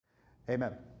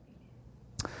Amen.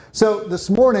 So this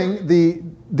morning,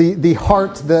 the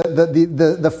heart,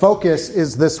 the focus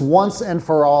is this once and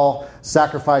for all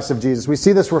sacrifice of Jesus. We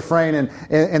see this refrain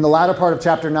in the latter part of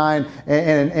chapter 9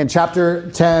 and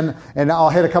chapter 10, and I'll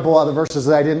hit a couple other verses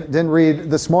that I didn't read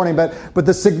this morning, but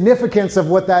the significance of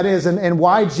what that is and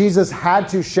why Jesus had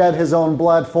to shed his own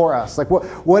blood for us. Like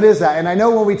what is that? And I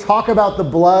know when we talk about the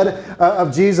blood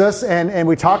of Jesus and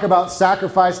we talk about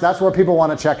sacrifice, that's where people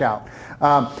want to check out.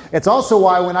 It's also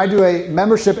why when I do a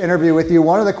membership interview with you,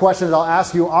 one of the questions I'll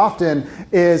ask you often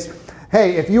is,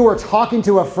 hey, if you were talking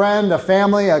to a friend, a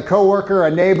family, a coworker,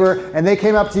 a neighbor, and they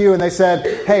came up to you and they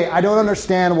said, hey, I don't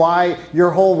understand why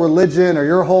your whole religion or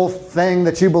your whole thing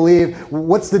that you believe,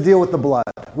 what's the deal with the blood?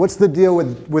 What's the deal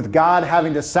with God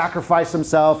having to sacrifice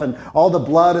himself and all the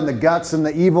blood and the guts and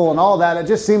the evil and all that? It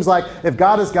just seems like if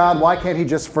God is God, why can't he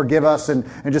just forgive us and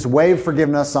just wave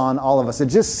forgiveness on all of us? It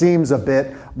just seems a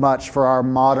bit much for our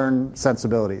modern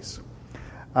sensibilities.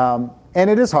 And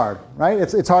it is hard, right?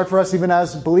 It's hard for us even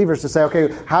as believers to say,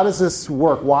 okay, how does this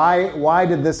work? Why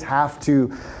did this have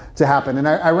to happen? And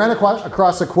I ran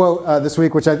across a quote this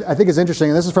week, which I think is interesting.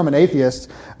 And this is from an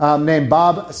atheist named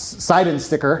Bob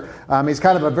Seidensticker. He's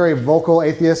kind of a very vocal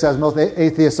atheist, as most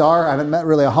atheists are. I haven't met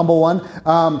really a humble one,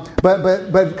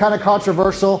 but kind of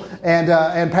controversial. And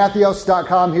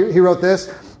Pathos.com, he wrote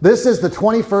this. This is the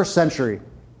 21st century.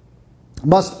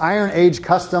 Must Iron Age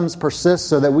customs persist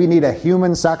so that we need a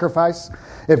human sacrifice?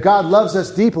 If God loves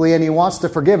us deeply and he wants to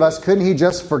forgive us, couldn't he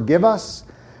just forgive us?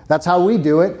 That's how we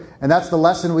do it. And that's the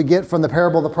lesson we get from the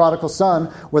parable of the prodigal son,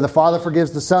 where the father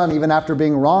forgives the son even after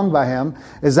being wronged by him.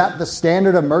 Is that the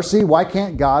standard of mercy? Why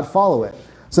can't God follow it?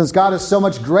 Since God is so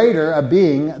much greater a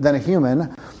being than a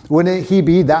human, wouldn't he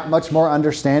be that much more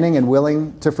understanding and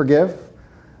willing to forgive?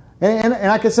 And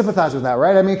I can sympathize with that,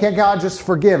 right? I mean, can't God just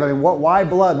forgive? I mean, why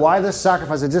blood? Why this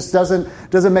sacrifice? It just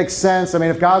doesn't make sense. I mean,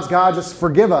 if God's God, just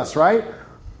forgive us, right?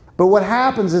 But what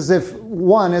happens is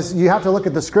you have to look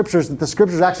at the scriptures, that the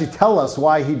scriptures actually tell us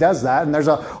why he does that. And there's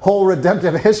a whole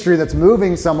redemptive history that's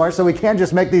moving somewhere. So we can't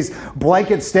just make these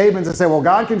blanket statements and say, well,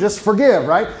 God can just forgive,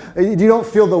 right? You don't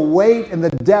feel the weight and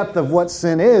the depth of what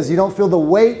sin is. You don't feel the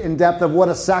weight and depth of what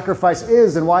a sacrifice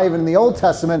is and why even in the Old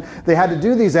Testament they had to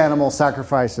do these animal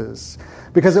sacrifices.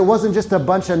 Because it wasn't just a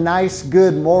bunch of nice,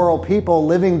 good, moral people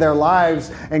living their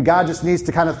lives and God just needs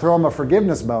to kind of throw them a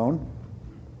forgiveness bone.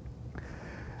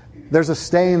 There's a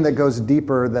stain that goes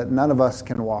deeper that none of us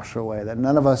can wash away, that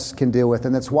none of us can deal with.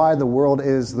 And that's why the world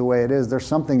is the way it is. There's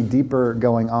something deeper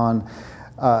going on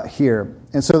here.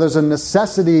 And so there's a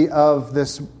necessity of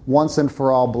this once and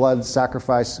for all blood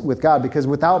sacrifice with God. Because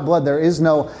without blood, there is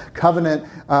no covenant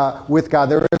with God.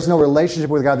 There is no relationship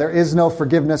with God. There is no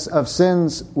forgiveness of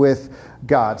sins with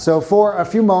God. So for a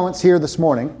few moments here this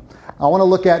morning, I want to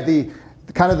look at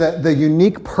the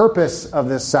unique purpose of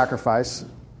this sacrifice.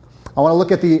 I want to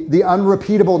look at the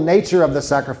unrepeatable nature of the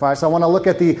sacrifice. I want to look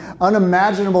at the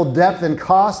unimaginable depth and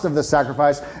cost of the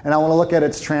sacrifice. And I want to look at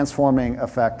its transforming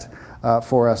effect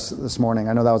for us this morning.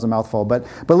 I know that was a mouthful. But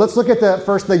let's look at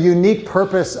the unique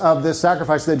purpose of this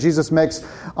sacrifice that Jesus makes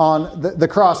on the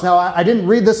cross. Now, I didn't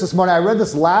read this morning. I read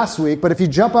this last week. But if you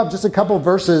jump up just a couple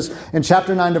verses in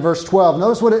chapter 9 to verse 12,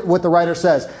 notice what the writer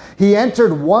says. He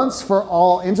entered once for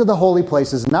all into the holy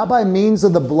places, not by means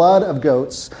of the blood of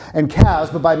goats and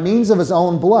calves, but by means of his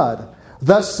own blood,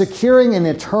 thus securing an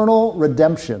eternal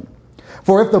redemption.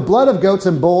 For if the blood of goats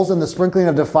and bulls and the sprinkling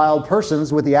of defiled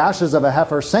persons with the ashes of a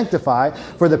heifer sanctify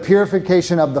for the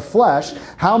purification of the flesh,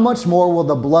 how much more will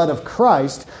the blood of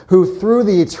Christ, who through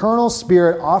the eternal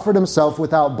Spirit offered himself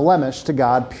without blemish to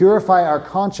God, purify our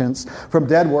conscience from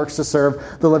dead works to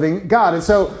serve the living God? And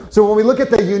so when we look at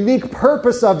the unique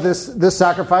purpose of this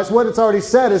sacrifice, what it's already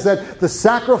said is that the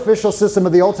sacrificial system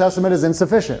of the Old Testament is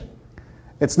insufficient.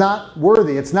 It's not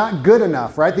worthy. It's not good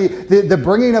enough, right? The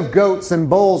bringing of goats and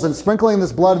bulls and sprinkling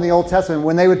this blood in the Old Testament,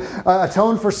 when they would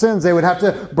atone for sins, they would have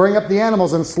to bring up the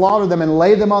animals and slaughter them and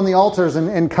lay them on the altars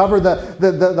and cover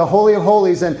the Holy of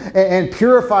Holies and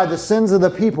purify the sins of the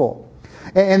people.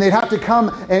 And they'd have to come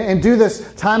and do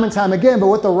this time and time again. But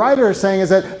what the writer is saying is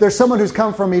that there's someone who's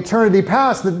come from eternity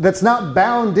past that's not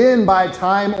bound in by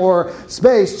time or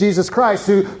space, Jesus Christ,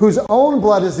 whose own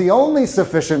blood is the only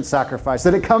sufficient sacrifice,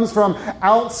 that it comes from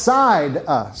outside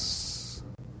us.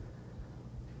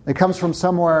 It comes from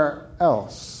somewhere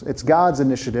else. It's God's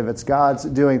initiative. It's God's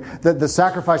doing. The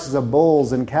sacrifices of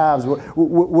bulls and calves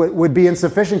would be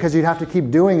insufficient because you'd have to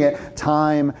keep doing it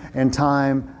time and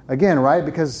time again, right?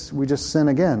 Because we just sin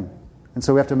again. And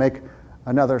so we have to make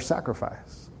another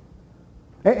sacrifice.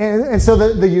 And so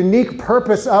the unique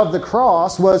purpose of the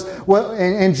cross was,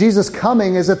 and Jesus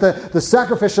coming, is that the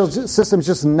sacrificial system is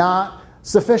just not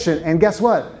sufficient. And guess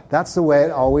what? That's the way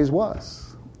it always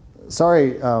was.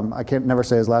 Sorry, I can't never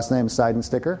say his last name,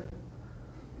 Seidensticker.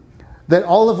 That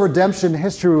all of redemption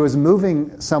history was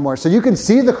moving somewhere. So you can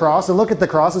see the cross and look at the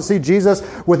cross and see Jesus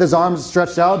with his arms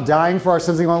stretched out, dying for our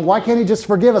sins. And going, why can't he just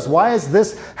forgive us? Why is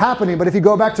this happening? But if you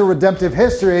go back to redemptive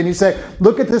history and you say,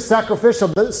 look at this sacrificial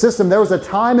system, there was a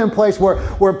time and place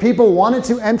where people wanted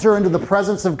to enter into the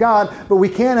presence of God, but we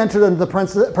can't enter into the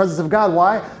presence of God.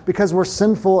 Why? Because we're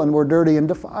sinful and we're dirty and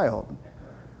defiled.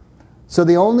 So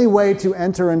the only way to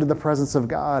enter into the presence of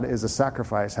God is a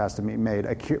sacrifice has to be made,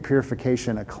 a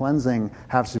purification, a cleansing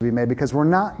has to be made, because we're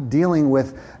not dealing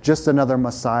with just another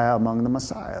Messiah among the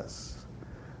Messiahs.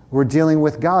 We're dealing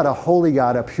with God, a holy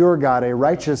God, a pure God, a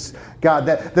righteous God.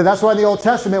 That's why in the Old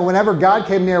Testament, whenever God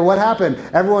came near, what happened?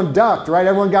 Everyone ducked, right?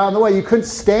 Everyone got out of the way. You couldn't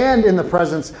stand in the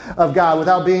presence of God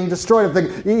without being destroyed.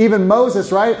 Even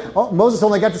Moses, right? Moses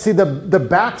only got to see the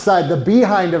backside, the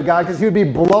behind of God, because he would be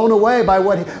blown away by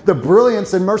the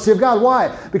brilliance and mercy of God.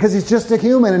 Why? Because he's just a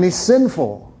human and he's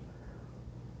sinful.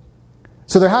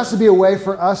 So there has to be a way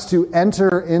for us to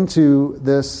enter into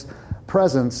this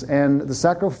presence, and the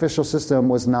sacrificial system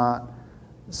was not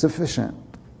sufficient.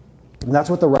 And that's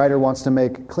what the writer wants to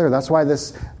make clear. That's why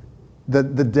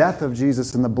the death of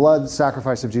Jesus and the blood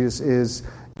sacrifice of Jesus is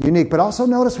unique. But also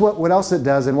notice what else it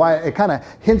does, and why it kind of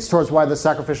hints towards why the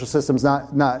sacrificial system is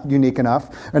not unique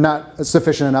enough, or not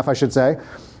sufficient enough, I should say,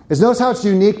 is notice how it's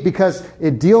unique because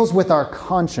it deals with our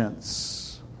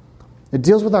conscience. It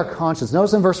deals with our conscience.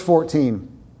 Notice in verse 14,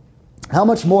 how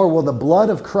much more will the blood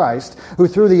of Christ, who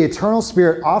through the eternal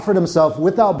Spirit offered himself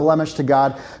without blemish to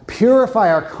God,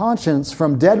 purify our conscience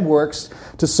from dead works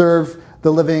to serve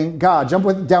the living God? Jump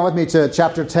down with me to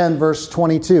chapter 10, verse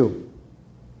 22.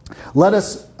 Let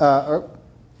us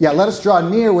draw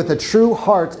near with a true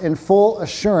heart and full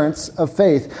assurance of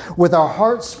faith, with our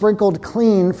hearts sprinkled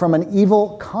clean from an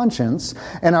evil conscience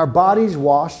and our bodies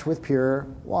washed with pure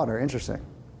water. Interesting.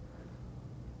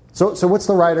 So what's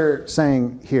the writer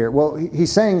saying here? Well, he's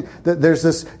saying that there's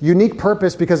this unique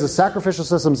purpose because the sacrificial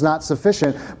system is not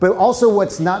sufficient, but also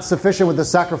what's not sufficient with the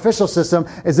sacrificial system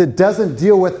is it doesn't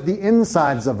deal with the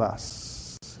insides of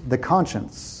us, the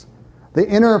conscience, the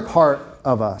inner part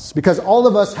of us, because all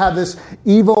of us have this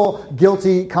evil,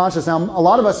 guilty conscience. Now, a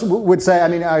lot of us would say,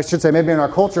 maybe in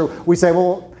our culture, we say,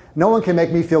 well, no one can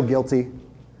make me feel guilty.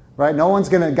 Right? God's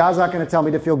not going to tell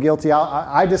me to feel guilty.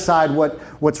 I decide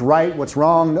what's right, what's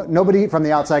wrong. Nobody from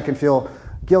the outside can feel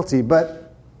guilty.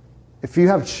 But if you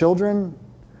have children,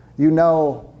 you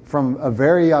know from a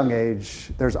very young age,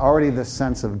 there's already this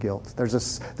sense of guilt. There's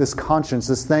this conscience,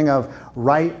 this thing of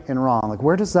right and wrong. Like,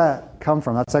 where does that come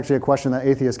from? That's actually a question that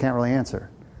atheists can't really answer.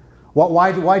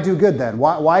 Why do good then?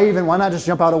 Why not just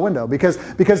jump out a window? Because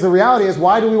the reality is,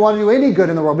 why do we want to do any good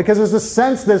in the world? Because there's this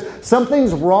sense that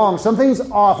something's wrong, something's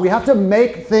off. We have to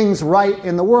make things right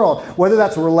in the world, whether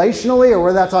that's relationally or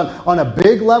whether that's on a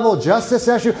big level, justice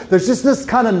issue. There's just this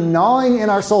kind of gnawing in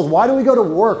our souls. Why do we go to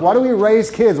work? Why do we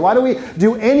raise kids? Why do we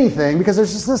do anything? Because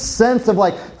there's just this sense of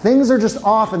like things are just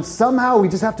off, and somehow we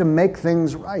just have to make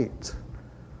things right.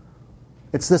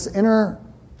 It's this inner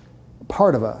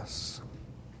part of us.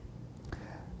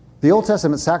 The Old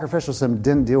Testament sacrificial system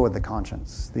didn't deal with the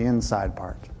conscience, the inside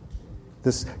part.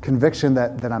 This conviction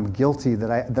that I'm guilty,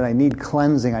 that I need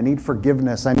cleansing, I need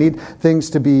forgiveness, I need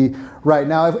things to be right.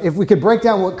 Now, if we could break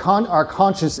down what our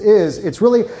conscience is, it's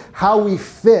really how we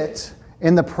fit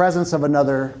in the presence of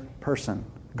another person,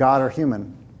 God or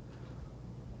human.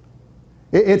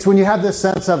 It's when you have this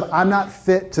sense of, I'm not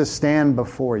fit to stand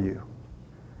before you.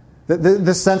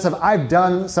 This sense of, I've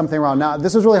done something wrong. Now,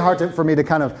 this is really hard for me to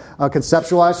kind of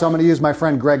conceptualize, so I'm going to use my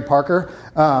friend Greg Parker.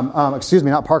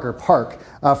 Park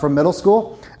from middle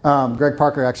school. Greg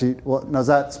Parker actually, is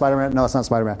that Spider-Man? No, it's not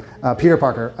Spider-Man. Peter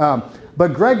Parker.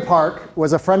 But Greg Park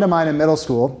was a friend of mine in middle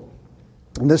school.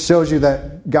 And this shows you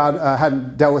that God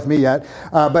hadn't dealt with me yet.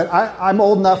 But I'm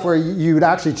old enough where you'd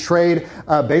actually trade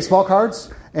baseball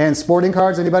cards and sporting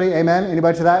cards. Anybody? Amen?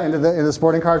 Anybody to that? Into the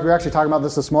sporting cards? We were actually talking about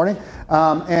this morning.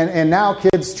 And now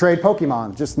kids trade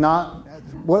Pokemon. Just not,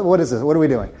 what is this? What are we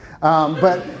doing?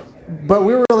 But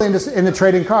we were really into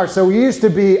trading cards. So we used to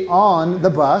be on the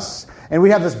bus, and we'd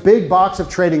have this big box of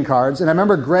trading cards. And I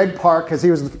remember Greg Park, because he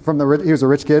was a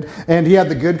rich kid, and he had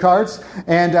the good cards.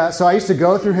 And so I used to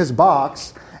go through his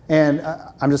box, and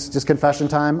I'm just confession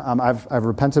time. I've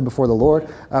repented before the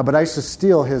Lord, but I used to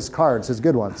steal his cards, his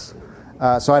good ones.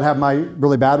 So I'd have my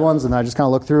really bad ones, and I just kind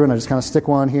of look through, and I just kind of stick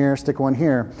one here, stick one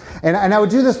here. And I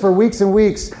would do this for weeks and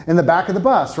weeks in the back of the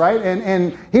bus, right?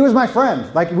 And he was my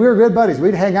friend. Like, we were good buddies.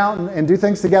 We'd hang out and do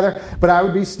things together, but I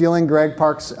would be stealing Greg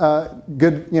Park's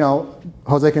good,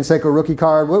 Jose Canseco rookie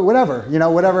card, whatever,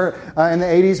 whatever in the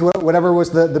 80s, whatever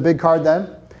was the big card then.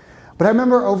 But I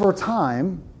remember over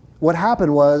time, what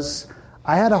happened was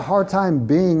I had a hard time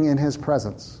being in his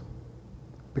presence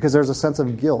because there's a sense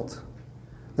of guilt.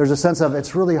 There's a sense of,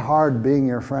 it's really hard being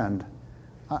your friend.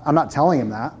 I'm not telling him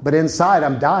that, but inside,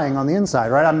 I'm dying on the inside,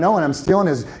 right? I'm stealing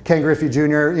his Ken Griffey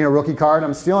Jr., rookie card.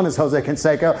 I'm stealing his Jose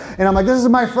Canseco. And I'm like, this is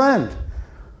my friend.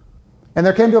 And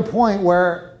there came to a point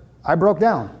where I broke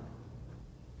down.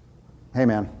 Hey,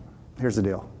 man, here's the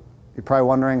deal. You're probably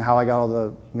wondering how I got all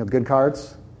the good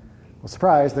cards. Well,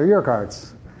 surprise, they're your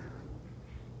cards.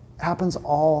 It happens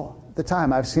all the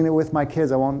time. I've seen it with my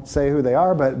kids. I won't say who they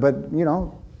are, but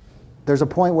there's a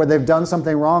point where they've done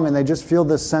something wrong and they just feel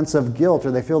this sense of guilt or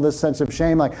they feel this sense of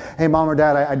shame, like, hey, mom or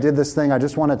dad, I did this thing. I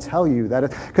just want to tell you that.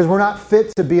 Because we're not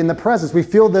fit to be in the presence. We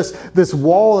feel this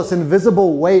wall, this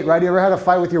invisible weight, right? You ever had a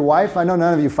fight with your wife? I know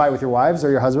none of you fight with your wives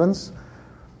or your husbands.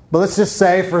 But let's just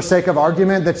say, for sake of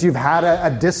argument, that you've had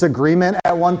a disagreement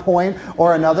at one point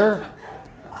or another.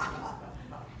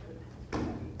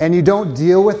 And you don't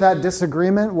deal with that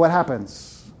disagreement, what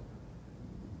happens?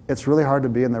 It's really hard to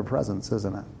be in their presence,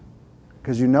 isn't it?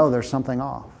 Because there's something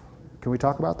off. Can we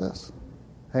talk about this?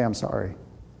 Hey, I'm sorry.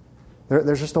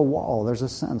 There's just a wall. There's a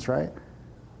sense, right?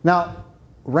 Now,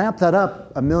 ramp that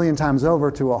up 1,000,000 times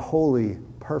over to a holy,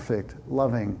 perfect,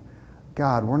 loving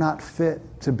God. We're not fit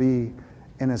to be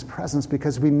in His presence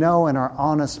because we know in our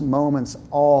honest moments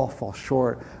all fall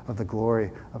short of the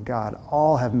glory of God.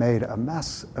 All have made a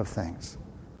mess of things.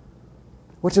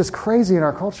 Which is crazy in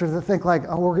our culture to think like,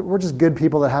 oh, we're just good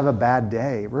people that have a bad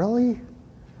day. Really?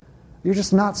 You're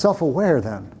just not self-aware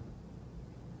then.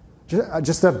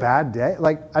 Just a bad day?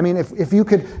 If you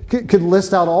could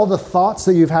list out all the thoughts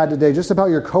that you've had today, just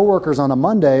about your coworkers on a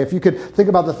Monday, if you could think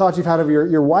about the thoughts you've had of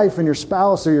your wife and your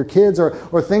spouse or your kids or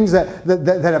things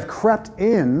that have crept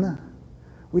in,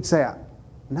 we'd say,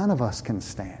 none of us can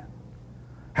stand.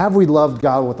 Have we loved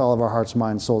God with all of our hearts,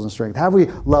 minds, souls, and strength? Have we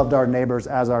loved our neighbors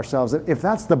as ourselves? If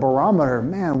that's the barometer,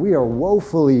 man, we are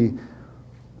woefully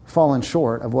fallen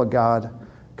short of what God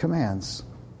commands.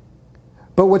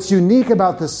 But what's unique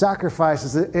about this sacrifice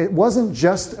is that it wasn't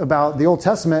just about the Old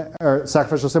Testament or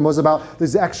sacrificial system, it was about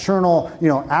these external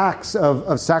acts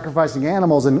of sacrificing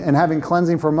animals and having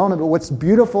cleansing for a moment. But what's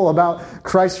beautiful about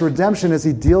Christ's redemption is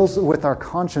He deals with our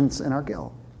conscience and our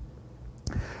guilt.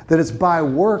 That it's by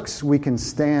works we can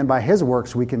stand, by His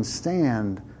works we can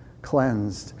stand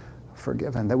cleansed,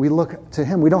 forgiven. That we look to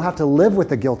Him. We don't have to live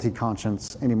with a guilty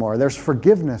conscience anymore. There's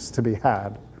forgiveness to be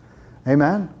had.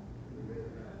 Amen?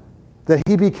 That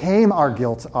He became our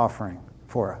guilt offering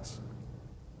for us.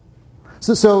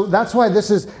 So that's why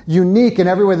this is unique in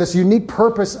every way, this unique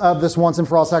purpose of this once and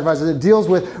for all sacrifices. It deals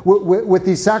with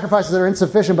these sacrifices that are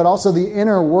insufficient, but also the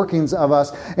inner workings of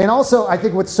us. And also, I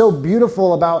think what's so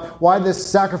beautiful about why this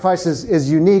sacrifice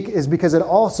is unique is because it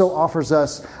also offers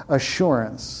us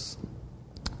assurance.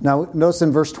 Now, notice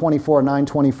in verse 24,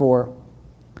 9:24,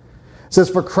 it says,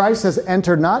 for Christ has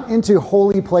entered not into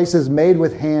holy places made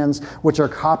with hands, which are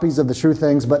copies of the true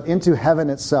things, but into heaven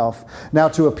itself, now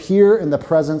to appear in the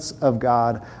presence of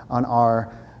God on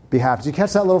our behalf. Did you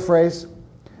catch that little phrase?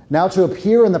 Now to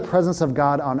appear in the presence of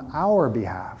God on our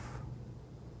behalf.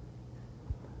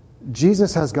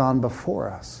 Jesus has gone before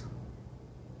us.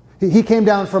 He came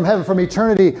down from heaven, from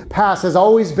eternity past, has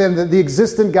always been the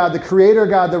existent God, the creator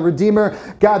God, the redeemer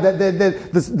God.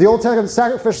 The Old Testament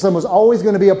sacrificial system was always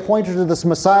going to be a pointer to this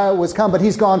Messiah was come, but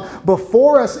He's gone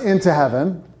before us into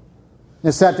heaven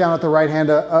and sat down at the right hand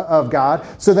of God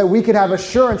so that we could have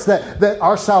assurance that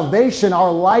our salvation,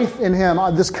 our life in Him,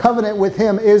 this covenant with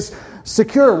Him is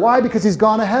secure. Why? Because He's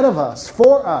gone ahead of us,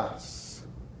 for us.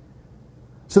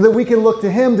 So that we can look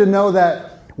to Him to know that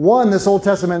one, this Old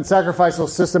Testament sacrificial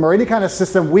system or any kind of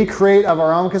system we create of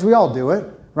our own, because we all do it,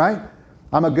 right?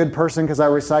 I'm a good person because I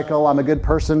recycle. I'm a good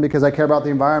person because I care about the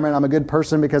environment. I'm a good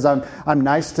person because I'm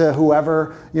nice to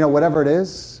whoever, whatever it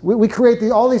is. We create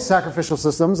all these sacrificial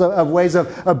systems of ways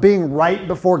of being right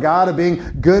before God, of being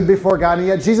good before God. And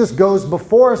yet Jesus goes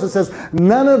before us and says,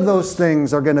 none of those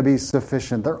things are going to be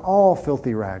sufficient. They're all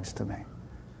filthy rags to me.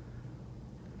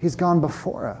 He's gone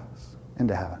before us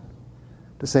into heaven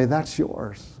to say, that's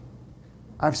yours.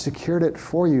 I've secured it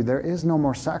for you. There is no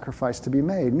more sacrifice to be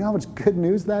made. You know how much good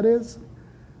news that is?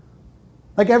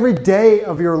 Like every day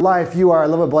of your life, you are, I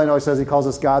love what Blaine always says, he calls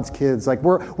us God's kids. Like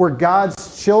we're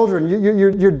God's children.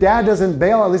 Your dad doesn't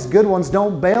bail, at least good ones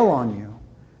don't bail on you.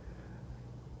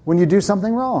 when you do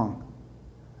something wrong.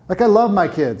 Like, I love my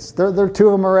kids. They're two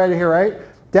of them already here, right?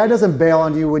 Dad doesn't bail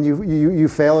on you when you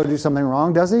fail or do something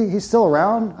wrong, does he? He's still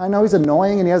around. I know he's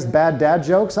annoying and he has bad dad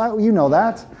jokes. You know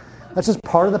that. That's just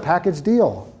part of the package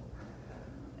deal.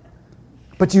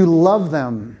 But you love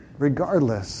them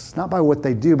regardless, not by what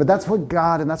they do, but that's what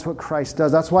God and that's what Christ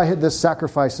does. That's why this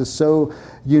sacrifice is so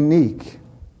unique,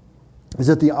 is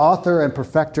that the author and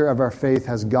perfecter of our faith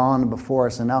has gone before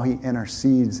us, and now he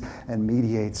intercedes and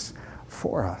mediates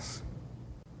for us.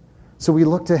 So we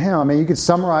look to him. I mean, you could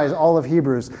summarize all of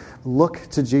Hebrews. Look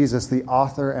to Jesus, the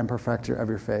author and perfecter of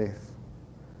your faith.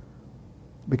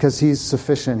 Because he's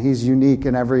sufficient. He's unique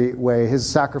in every way. His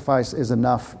sacrifice is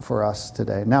enough for us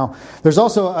today. Now, there's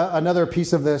also another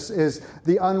piece of this, is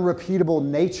the unrepeatable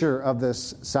nature of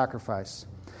this sacrifice.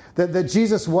 That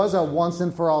Jesus was a once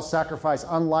and for all sacrifice,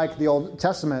 unlike the Old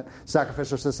Testament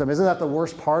sacrificial system. Isn't that the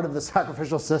worst part of the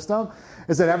sacrificial system?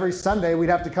 Is that every Sunday we'd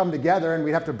have to come together and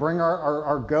we'd have to bring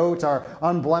our goat, our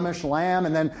unblemished lamb,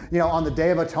 and then, on the Day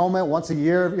of Atonement, once a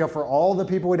year, for all the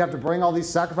people, we'd have to bring all these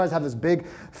sacrifices, have this big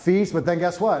feast. But then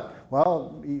guess what?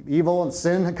 Well, evil and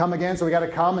sin had come again, so we got to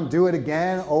come and do it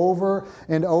again, over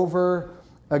and over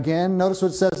again. Notice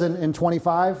what it says in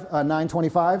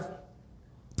 9:25.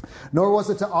 Nor was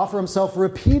it to offer himself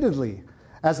repeatedly,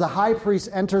 as the high priest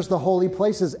enters the holy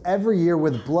places every year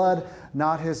with blood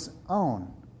not his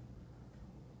own.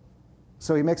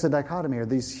 So he makes a dichotomy here.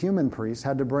 These human priests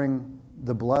had to bring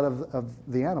the blood of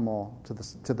the animal to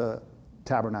the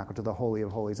tabernacle, to the Holy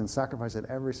of Holies, and sacrifice it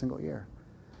every single year.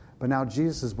 But now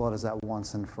Jesus' blood is that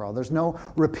once and for all. There's no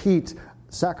repeat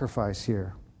sacrifice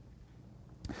here.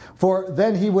 For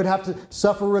then he would have to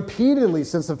suffer repeatedly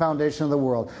since the foundation of the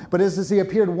world. But as he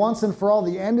appeared once and for all,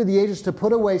 the end of the ages, to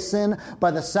put away sin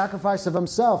by the sacrifice of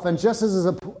himself. And just as is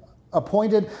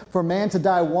appointed for man to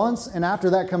die once, and after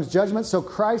that comes judgment, so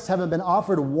Christ, having been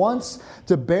offered once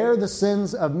to bear the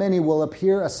sins of many, will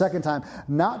appear a second time,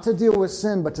 not to deal with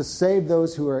sin, but to save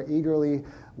those who are eagerly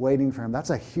waiting for him. That's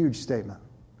a huge statement.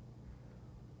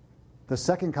 The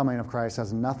second coming of Christ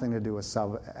has nothing to do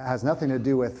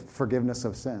with forgiveness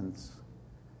of sins.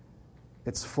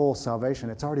 It's full salvation.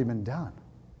 It's already been done.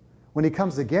 When he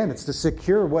comes again, it's to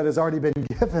secure what has already been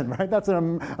given, right? That's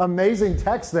an amazing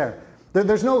text there.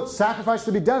 There's no sacrifice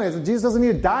to be done. Jesus doesn't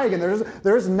need to die again.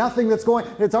 There is nothing that's going.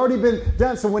 It's already been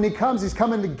done. So when he comes, he's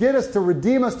coming to get us, to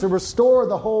redeem us, to restore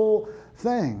the whole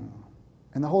thing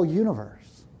and the whole universe.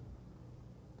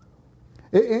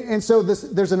 And so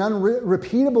there's an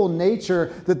unrepeatable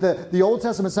nature that the Old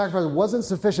Testament sacrifice wasn't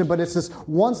sufficient, but it's this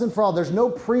once and for all. There's no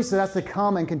priest that has to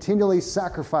come and continually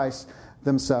sacrifice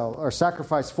themselves or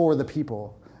sacrifice for the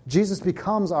people. Jesus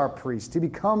becomes our priest. He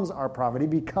becomes our prophet. He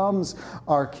becomes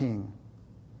our king.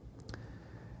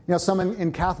 Some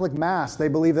in Catholic Mass, they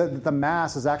believe that the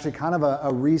Mass is actually kind of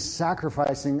a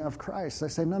re-sacrificing of Christ. They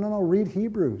say, no, read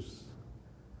Hebrews.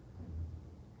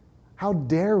 How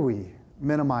dare we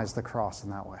minimize the cross in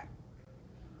that way?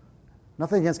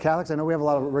 Nothing against Catholics. I know we have a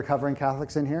lot of recovering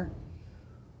Catholics in here.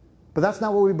 But that's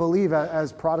not what we believe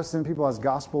as Protestant people, as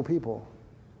gospel people.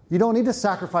 You don't need to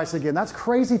sacrifice again. That's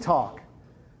crazy talk.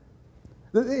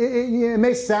 It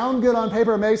may sound good on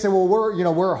paper. It may say, well,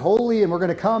 we're holy and we're going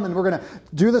to come and we're going to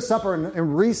do the supper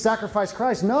and re-sacrifice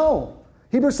Christ. No.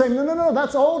 Hebrews saying, no,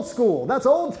 that's old school. That's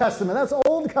Old Testament. That's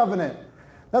Old Covenant.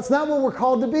 That's not what we're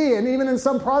called to be. And even in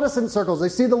some Protestant circles, they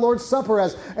see the Lord's Supper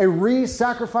as a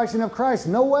re-sacrificing of Christ.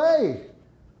 No way.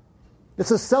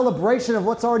 It's a celebration of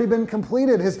what's already been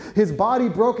completed. His body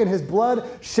broken, his blood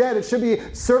shed.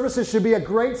 Services should be a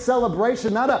great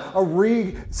celebration, not a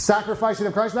re-sacrificing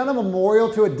of Christ, not a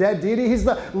memorial to a dead deity. He's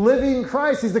the living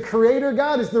Christ. He's the creator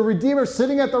God. He's the Redeemer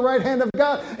sitting at the right hand of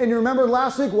God. And you remember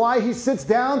last week why he sits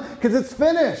down? Because it's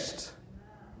finished.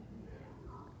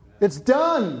 It's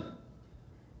done.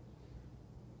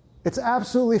 It's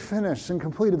absolutely finished and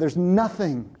completed. There's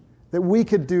nothing that we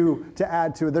could do to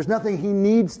add to it. There's nothing he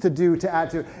needs to do to add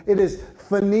to it. It is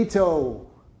finito.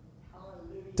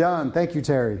 Hallelujah. Done. Thank you,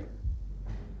 Terry.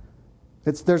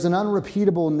 There's an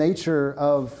unrepeatable nature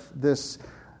of this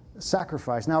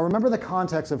sacrifice. Now, remember the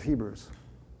context of Hebrews.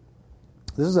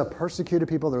 This is a persecuted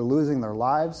people. They're losing their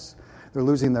lives. They're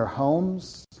losing their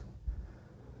homes.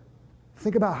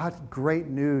 Think about how great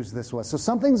news this was. So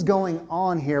something's going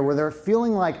on here where they're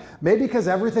feeling like maybe because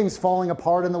everything's falling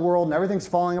apart in the world and everything's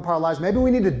falling apart in our lives, maybe we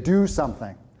need to do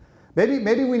something.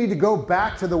 Maybe we need to go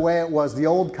back to the way it was, the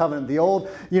old covenant, the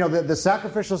old, the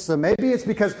sacrificial system. Maybe it's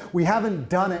because we haven't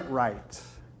done it right.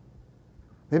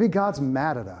 Maybe God's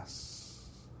mad at us.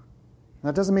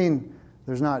 That doesn't mean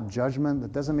there's not judgment.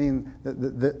 That doesn't mean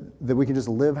that we can just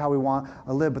live how we want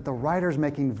to live. But the writer's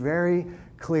making very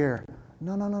clear,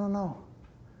 no.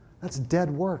 That's dead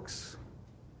works.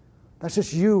 That's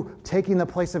just you taking the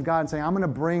place of God and saying, I'm going to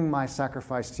bring my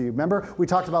sacrifice to you. Remember, we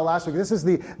talked about last week, this is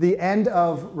the end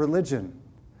of religion.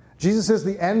 Jesus is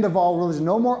the end of all religion.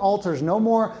 No more altars, no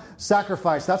more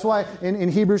sacrifice. That's why in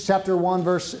Hebrews chapter 1,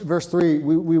 verse 3,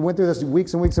 we went through this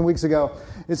weeks and weeks and weeks ago.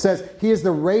 It says, He is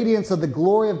the radiance of the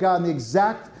glory of God and the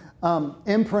exact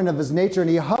imprint of His nature, and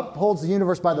He upholds the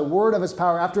universe by the word of His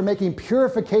power. After making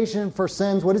purification for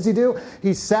sins, what does He do?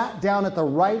 He sat down at the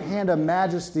right hand of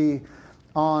majesty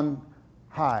on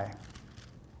high.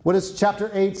 What does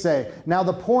chapter 8 say? Now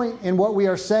the point in what we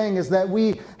are saying is that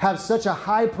we have such a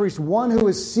high priest, one who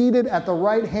is seated at the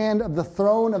right hand of the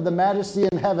throne of the majesty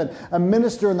in heaven, a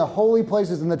minister in the holy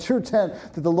places in the true tent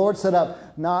that the Lord set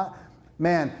up, not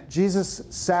man. Jesus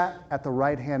sat at the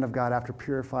right hand of God after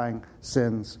purifying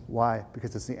sins. Why?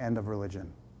 Because it's the end of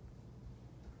religion.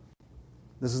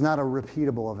 This is not a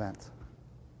repeatable event.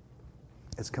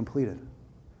 It's completed.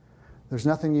 There's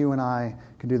nothing you and I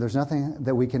can do. There's nothing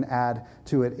that we can add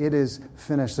to it. It is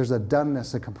finished. There's a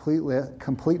doneness, a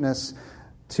completeness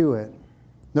to it.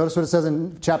 Notice what it says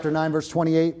in chapter 9, verse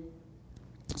 28.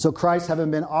 So Christ, having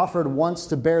been offered once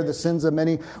to bear the sins of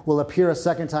many, will appear a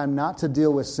second time, not to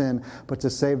deal with sin, but to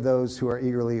save those who are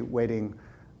eagerly waiting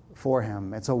for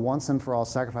Him. It's a once and for all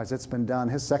sacrifice. It's been done.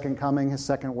 His second coming, His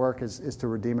second work is to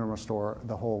redeem and restore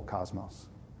the whole cosmos,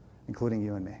 including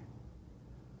you and me.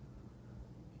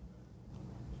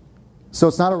 So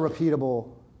it's not a repeatable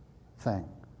thing.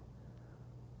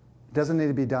 It doesn't need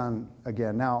to be done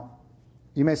again. Now,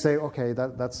 you may say, okay,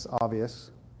 that's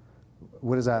obvious.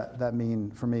 What does that mean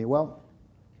for me? Well,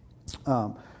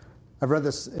 I've read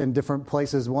this in different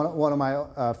places. One of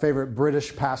my favorite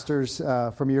British pastors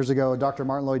from years ago, Dr.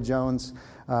 Martin Lloyd-Jones,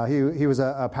 he was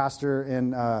a pastor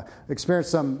and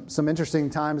experienced some interesting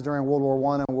times during World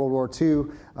War I and World War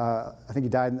II. I think he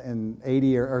died in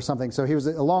 80 or something, so he was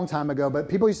a long time ago. But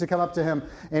people used to come up to him,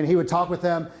 and he would talk with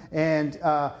them, and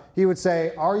he would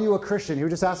say, are you a Christian? He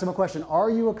would just ask them a question, are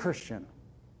you a Christian?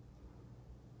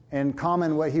 And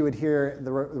common what he would hear,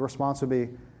 the response would be,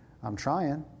 I'm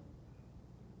trying.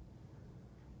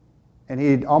 And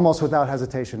he'd almost without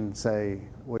hesitation say,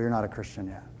 well, you're not a Christian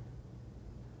yet.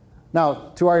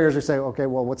 Now, to our ears, we say, okay,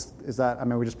 well, is that? I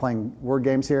mean, we're just playing word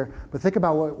games here. But think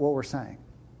about what we're saying.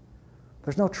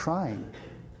 There's no trying.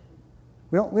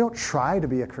 We don't try to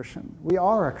be a Christian. We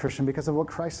are a Christian because of what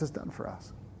Christ has done for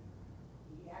us.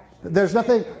 There's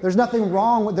nothing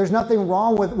wrong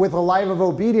with a life of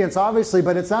obedience, obviously,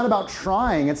 but it's not about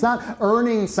trying. It's not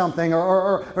earning something,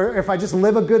 or if I just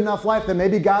live a good enough life, then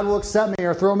maybe God will accept me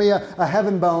or throw me a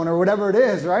heaven bone or whatever it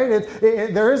is, right?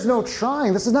 There is no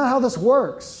trying. This is not how this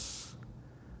works.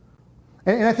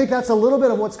 And I think that's a little bit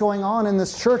of what's going on in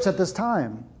this church at this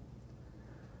time.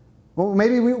 Well,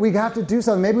 maybe we have to do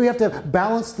something. Maybe we have to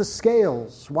balance the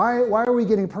scales. Why are we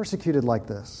getting persecuted like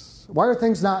this? Why are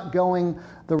things not going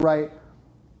the right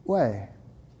way?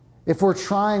 If we're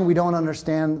trying, we don't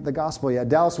understand the gospel yet.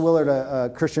 Dallas Willard, a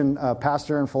Christian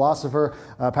pastor and philosopher,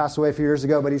 passed away a few years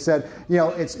ago, but he said,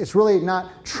 it's really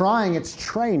not trying, it's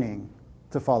training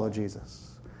to follow Jesus.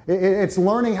 It's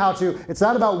learning how to, it's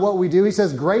not about what we do. He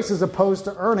says grace is opposed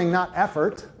to earning, not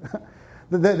effort.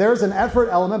 There's an effort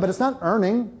element, but it's not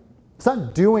earning. It's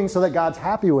not doing so that God's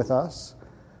happy with us.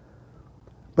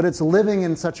 But it's living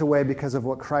in such a way because of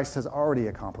what Christ has already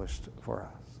accomplished for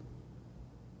us.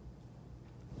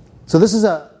 So this is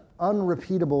an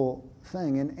unrepeatable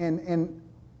thing. And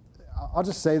I'll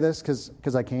just say this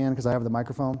because I have the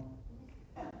microphone.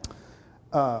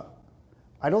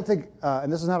 I don't think,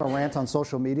 and this is not a rant on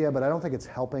social media, but I don't think it's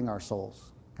helping our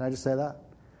souls. Can I just say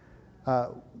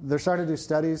that? They're starting to do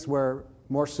studies where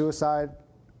more suicide,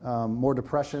 more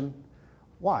depression.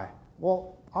 Why?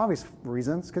 Well, obvious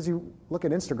reasons, because you look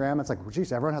at Instagram, it's like, well,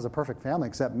 geez, everyone has a perfect family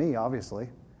except me, obviously.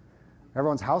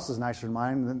 Everyone's house is nicer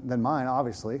than mine,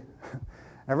 obviously.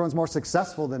 Everyone's more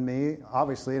successful than me,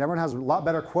 obviously, and everyone has a lot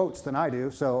better quotes than I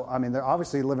do, so, I mean, they're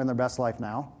obviously living their best life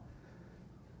now.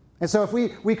 And so if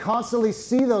we constantly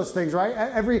see those things, right?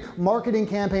 Every marketing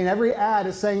campaign, every ad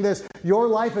is saying this, your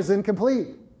life is incomplete.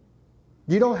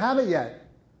 You don't have it yet.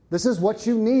 This is what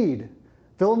you need.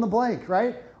 Fill in the blank,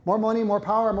 right? More money, more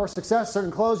power, more success, certain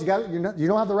clothes. You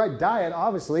don't have the right diet,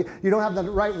 obviously. You don't have the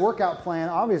right workout plan,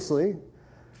 obviously.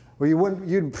 Or if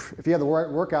you had the right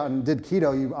workout and did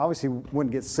keto, you obviously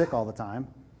wouldn't get sick all the time.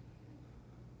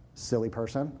 Silly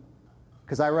person.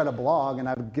 Because I read a blog and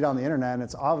I would get on the internet and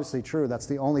it's obviously true. That's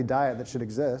the only diet that should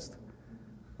exist.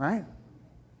 Right?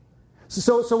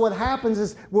 So what happens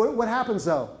is, what happens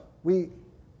though? We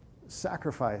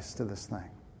sacrifice to this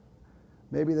thing.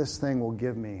 Maybe this thing will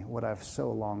give me what I've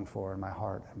so longed for in my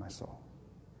heart and my soul.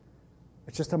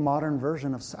 It's just a modern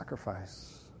version of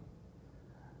sacrifice.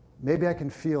 Maybe I can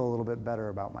feel a little bit better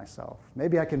about myself.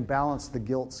 Maybe I can balance the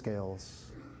guilt scales.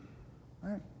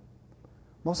 Right?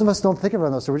 Most of us don't think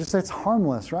about those, so we just say it's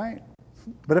harmless, right?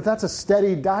 But if that's a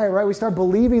steady diet, right, we start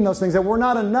believing those things, that we're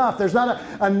not enough. There's not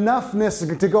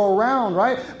enoughness to go around,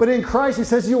 right? But in Christ, he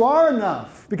says, you are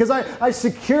enough. Because I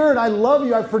secured, I love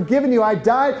you, I've forgiven you, I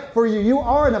died for you. You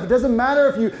are enough. It doesn't matter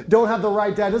if you don't have the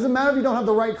right diet. It doesn't matter if you don't have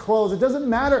the right clothes. It doesn't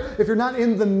matter if you're not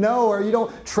in the know or you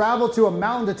don't travel to a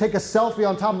mountain to take a selfie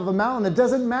on top of a mountain. It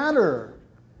doesn't matter.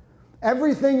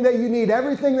 Everything that you need,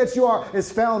 everything that you are,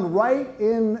 is found right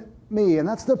in me. And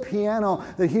that's the piano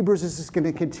that Hebrews is just going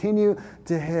to continue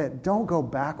to hit. Don't go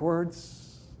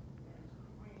backwards.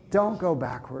 Don't go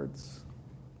backwards.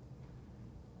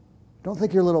 Don't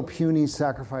think your little puny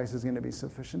sacrifice is going to be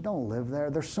sufficient. Don't live there.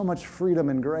 There's so much freedom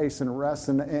and grace and rest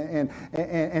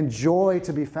and joy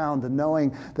to be found in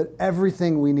knowing that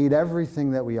everything we need,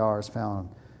 everything that we are, is found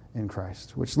in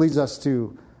Christ. Which leads us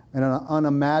to an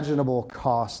unimaginable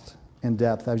cost and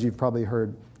depth, as you've probably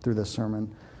heard through this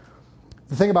sermon.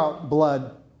 The thing about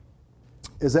blood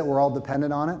is that we're all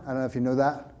dependent on it. I don't know if you know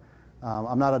that.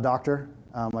 I'm not a doctor.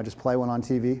 I just play one on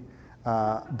TV.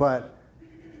 But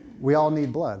we all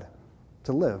need blood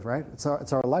to live, right? It's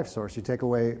our life source. You take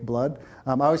away blood.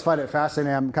 I always find it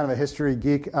fascinating. I'm kind of a history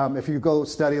geek. If you go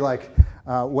study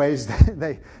ways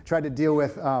they try to deal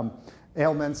with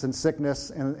ailments and sickness,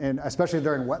 and especially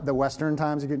during the Western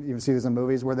times, you can even see this in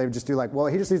movies where they would just do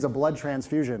he just needs a blood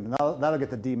transfusion, and that'll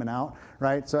get the demon out,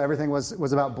 right? So everything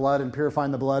was about blood and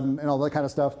purifying the blood and all that kind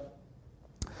of stuff.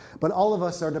 But all of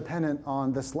us are dependent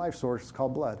on this life source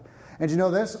called blood. And you know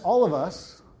this? All of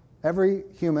us, every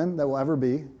human that will ever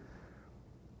be,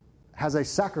 has a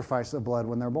sacrifice of blood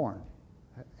when they're born.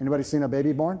 Anybody seen a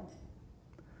baby born?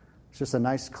 It's just a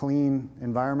nice, clean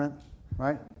environment,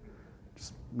 right?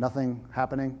 Nothing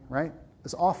happening, right?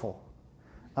 It's awful.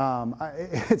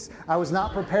 I was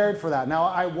not prepared for that. Now,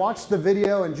 I watched the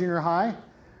video in junior high.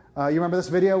 You remember this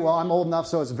video? Well, I'm old enough,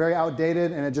 so it's very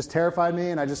outdated, and it just terrified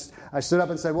me. And I stood up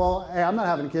and said, well, hey, I'm not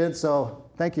having kids, so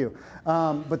thank you.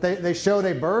 But they showed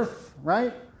a birth,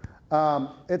 right?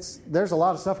 There's a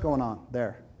lot of stuff going on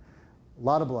there. A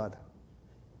lot of blood.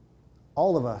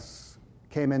 All of us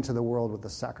came into the world with the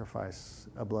sacrifice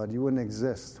of blood. You wouldn't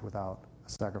exist without a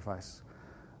sacrifice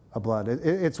of blood.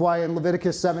 It's why in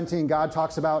Leviticus 17, God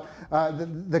talks about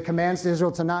the commands to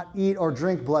Israel to not eat or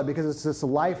drink blood, because it's this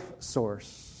life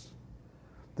source.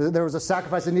 There was a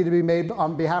sacrifice that needed to be made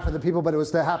on behalf of the people, but it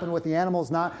was to happen with the animals,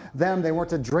 not them. They weren't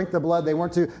to drink the blood. They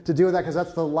weren't to do that, because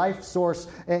that's the life source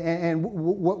and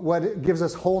what gives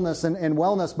us wholeness and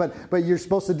wellness. But you're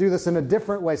supposed to do this in a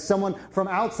different way. Someone from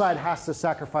outside has to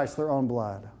sacrifice their own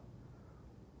blood.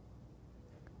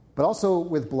 But also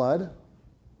with blood,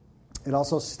 it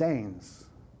also stains,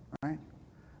 right?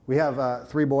 We have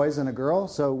 3 boys and a girl,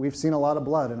 so we've seen a lot of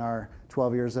blood in our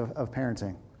 12 years of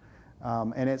parenting.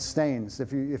 And it stains.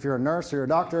 If you're a nurse or you're a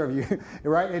doctor,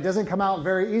 right, it doesn't come out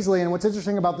very easily. And what's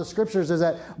interesting about the scriptures is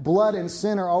that blood and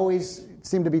sin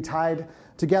seem to be tied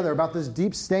together, about this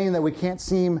deep stain that we can't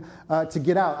seem to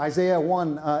get out. Isaiah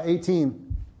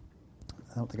 1:18.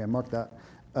 I don't think I marked that.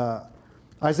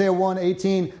 Isaiah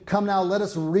 1:18, come now, let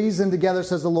us reason together,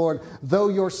 says the Lord. Though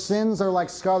your sins are like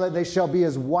scarlet, they shall be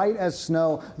as white as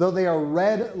snow. Though they are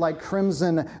red like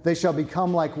crimson, they shall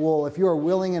become like wool. If you are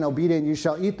willing and obedient, you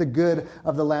shall eat the good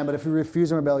of the land. But if you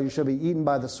refuse and rebel, you shall be eaten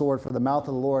by the sword, for the mouth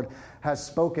of the Lord has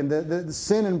spoken. The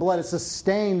sin and blood, it's a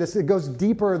stain. It goes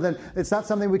deeper than, it's not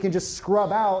something we can just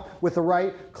scrub out with the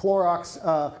right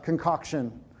Clorox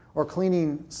concoction or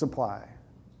cleaning supply.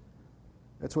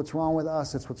 It's what's wrong with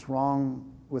us. It's what's wrong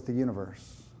with the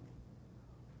universe.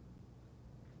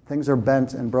 Things are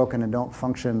bent and broken and don't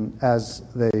function as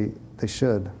they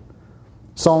should.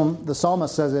 The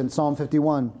psalmist says in Psalm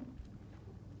 51,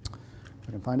 if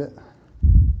I can find it.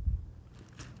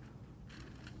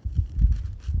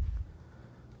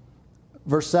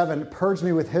 Verse 7, purge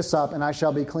me with hyssop, and I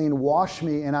shall be clean. Wash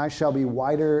me, and I shall be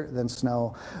whiter than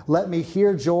snow. Let me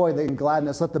hear joy and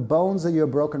gladness. Let the bones that you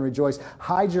have broken rejoice.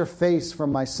 Hide your face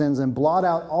from my sins, and blot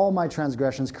out all my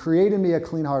transgressions. Create in me a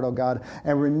clean heart, O God,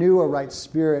 and renew a right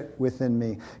spirit within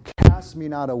me. Cast me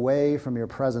not away from your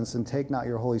presence, and take not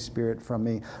your Holy Spirit from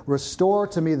me. Restore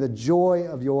to me the joy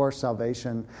of your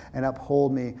salvation, and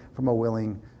uphold me from a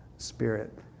willing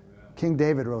spirit. King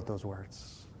David wrote those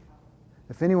words.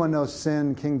 If anyone knows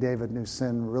sin, King David knew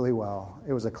sin really well.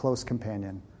 It was a close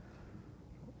companion.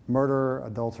 Murderer,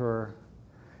 adulterer.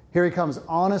 Here he comes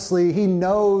honestly. He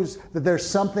knows that there's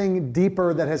something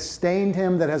deeper that has stained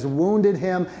him, that has wounded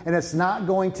him, and it's not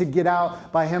going to get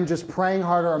out by him just praying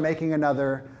harder or making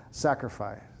another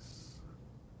sacrifice.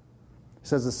 He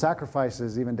says the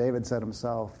sacrifices, even David said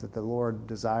himself, that the Lord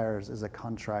desires is a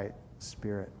contrite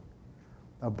spirit.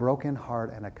 A broken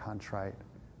heart and a contrite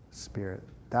spirit.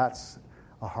 That's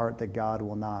a heart that God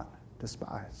will not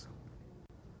despise.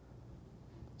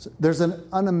 So there's an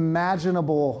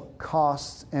unimaginable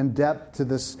cost and depth to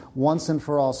this once and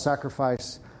for all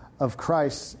sacrifice of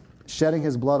Christ shedding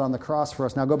his blood on the cross for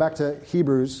us. Now go back to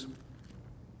Hebrews.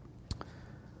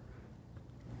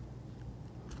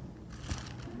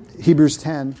 Hebrews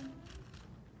 10,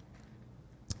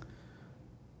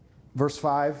 verse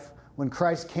 5. When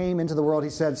Christ came into the world, he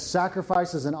said,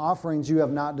 sacrifices and offerings you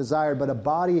have not desired, but a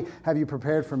body have you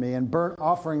prepared for me, and burnt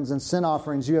offerings and sin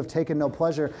offerings you have taken no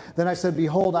pleasure. Then I said,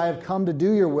 behold, I have come to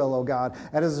do your will, O God,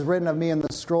 as is written of me in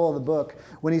the scroll of the book.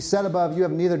 When he said above, you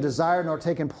have neither desired nor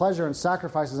taken pleasure in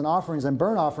sacrifices and offerings and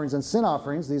burnt offerings and sin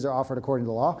offerings, these are offered according to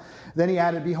the law. Then he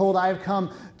added, behold, I have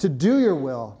come to do your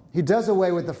will. He does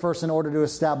away with the first in order to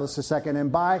establish the second. And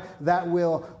by that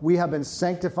will, we have been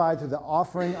sanctified through the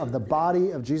offering of the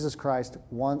body of Jesus Christ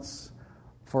once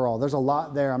for all. There's a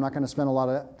lot there. I'm not going to spend a lot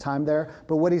of time there.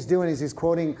 But what he's doing is he's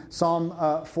quoting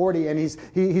Psalm 40, and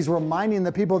he's reminding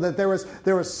the people that there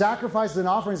was sacrifices and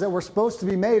offerings that were supposed to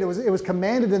be made. It was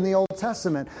commanded in the Old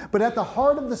Testament. But at the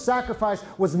heart of the sacrifice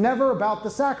was never about the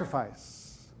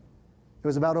sacrifice. It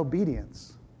was about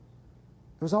obedience.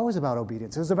 It was always about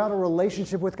obedience. It was about a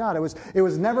relationship with God. It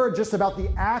was never just about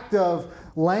the act of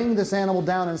laying this animal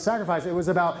down and sacrifice. It was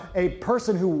about a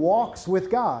person who walks with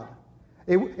God.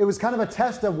 It was kind of a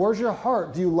test of, where's your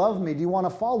heart? Do you love me? Do you want to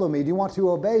follow me? Do you want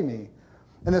to obey me?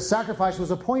 And the sacrifice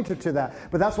was a pointer to that.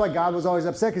 But that's why God was always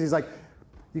upset, because he's like,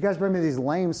 you guys bring me these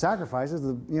lame sacrifices.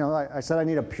 I said I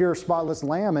need a pure, spotless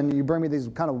lamb, and you bring me these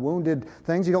kind of wounded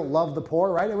things. You don't love the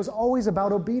poor, right? It was always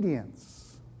about obedience.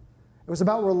 It was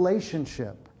about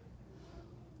relationship.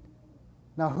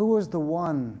 Now, who was the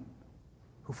one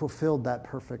who fulfilled that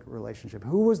perfect relationship?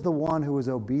 Who was the one who was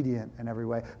obedient in every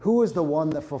way? Who was the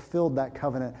one that fulfilled that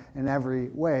covenant in every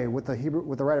way? What the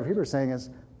writer of Hebrews is saying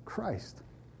is Christ.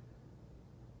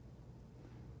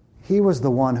 He was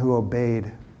the one who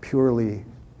obeyed purely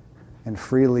and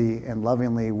freely and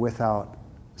lovingly without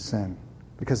sin,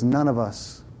 because none of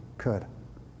us could.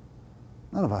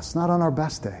 None of us, not on our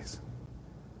best days.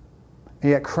 And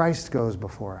yet Christ goes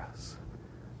before us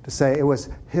to say it was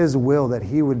his will that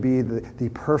he would be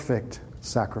the perfect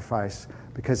sacrifice,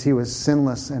 because he was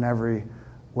sinless in every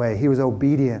way. He was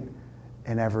obedient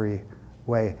in every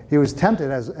way. He was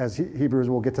tempted, as Hebrews,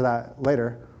 we'll get to that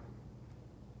later.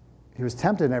 He was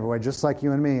tempted in every way, just like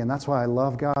you and me. And that's why I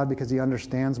love God, because he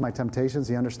understands my temptations.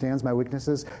 He understands my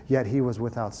weaknesses, yet he was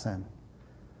without sin.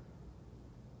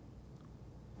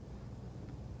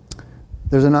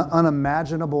 There's an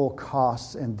unimaginable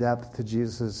cost and depth to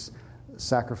Jesus'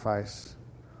 sacrifice.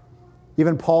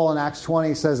 Even Paul in Acts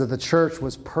 20 says that the church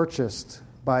was purchased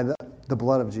by the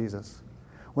blood of Jesus.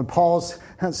 When Paul's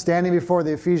standing before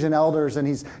the Ephesian elders and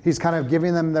he's kind of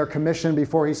giving them their commission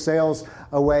before he sails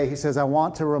away, he says, I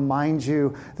want to remind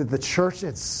you that the church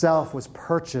itself was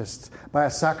purchased by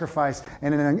a sacrifice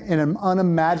and in an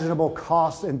unimaginable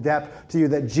cost and depth to you,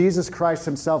 that Jesus Christ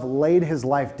himself laid his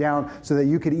life down so that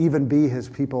you could even be his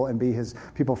people and be his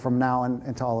people from now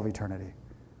into all of eternity.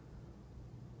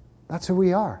 That's who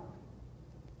we are.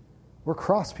 We're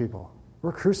cross people.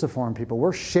 We're cruciform people.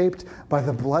 We're shaped by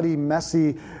the bloody,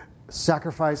 messy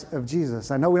sacrifice of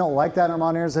Jesus. I know we don't like that. I'm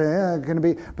on here and say, it's going to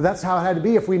be, but that's how it had to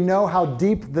be. If we know how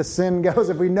deep the sin goes,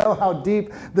 if we know how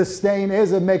deep the stain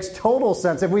is, it makes total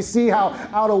sense. If we see how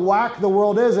out of whack the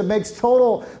world is, it makes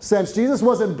total sense. Jesus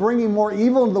wasn't bringing more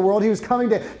evil into the world. He was coming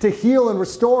to heal and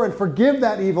restore and forgive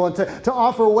that evil and to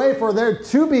offer a way for there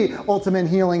to be ultimate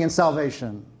healing and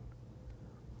salvation.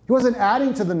 He wasn't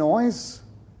adding to the noise.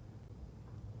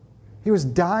 He was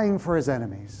dying for his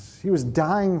enemies. He was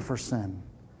dying for sin.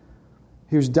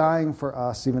 He was dying for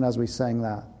us, even as we sang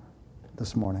that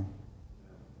this morning.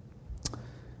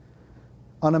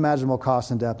 Unimaginable cost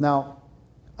and depth. Now,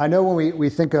 I know when we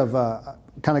think of,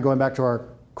 kind of going back to our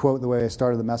quote, the way I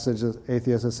started the message, as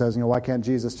atheist, it says, why can't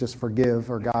Jesus just forgive,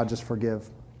 or God just forgive?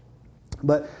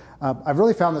 But I've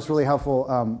really found this really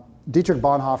helpful. Dietrich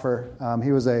Bonhoeffer,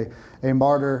 he was a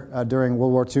martyr during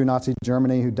World War II, Nazi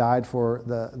Germany, who died for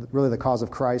the cause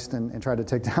of Christ and tried to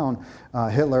take down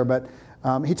Hitler. But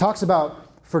he talks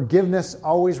about forgiveness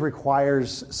always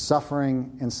requires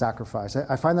suffering and sacrifice.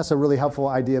 I find that's a really helpful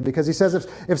idea, because he says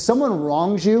if someone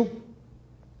wrongs you,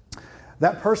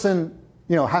 that person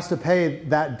has to pay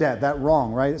that debt, that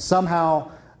wrong, right?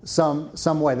 Somehow,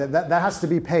 some way. That has to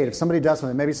be paid. If somebody does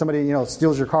something, maybe somebody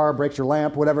steals your car, breaks your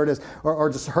lamp, whatever it is, or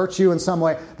just hurts you in some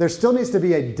way, there still needs to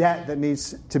be a debt that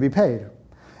needs to be paid.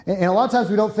 And a lot of times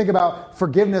we don't think about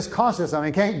forgiveness costs us. I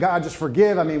mean, can't God just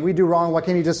forgive? I mean, we do wrong. Why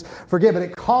can't he just forgive? But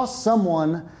it costs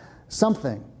someone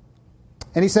something.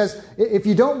 And he says, if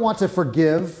you don't want to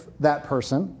forgive that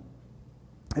person,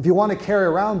 if you want to carry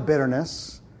around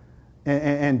bitterness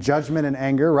and judgment and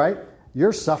anger, right?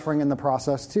 You're suffering in the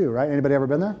process too, right? Anybody ever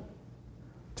been there?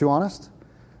 Too honest?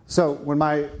 So when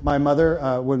my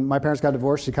mother, when my parents got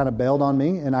divorced, she kind of bailed on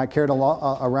me, and I carried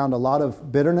around a lot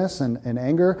of bitterness and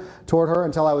anger toward her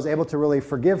until I was able to really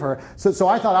forgive her. So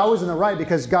I thought I was in the right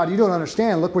because, God, you don't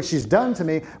understand. Look what she's done to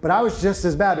me. But I was just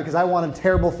as bad because I wanted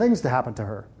terrible things to happen to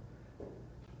her.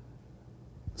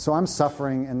 So I'm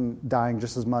suffering and dying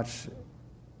just as much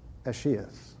as she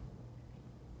is.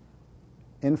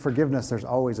 In forgiveness, there's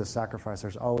always a sacrifice.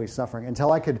 There's always suffering.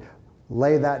 Until I could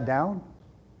lay that down,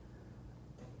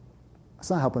 it's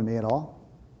not helping me at all.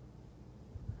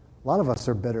 A lot of us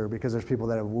are bitter because there's people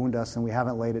that have wounded us and we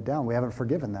haven't laid it down. We haven't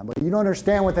forgiven them. But you don't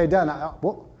understand what they've done.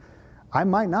 I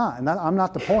might not, and I'm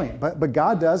not the point. But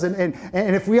God does. And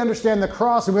if we understand the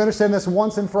cross and we understand this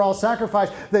once and for all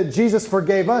sacrifice, that Jesus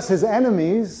forgave us, his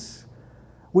enemies,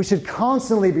 we should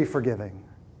constantly be forgiving.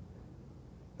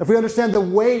 If we understand the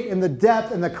weight and the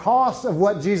depth and the cost of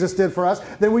what Jesus did for us,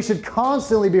 then we should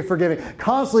constantly be forgiving.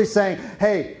 Constantly saying,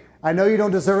 hey, I know you don't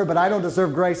deserve it, but I don't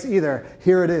deserve grace either.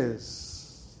 Here it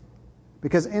is.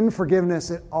 Because in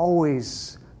forgiveness, it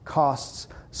always costs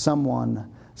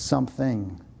someone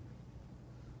something.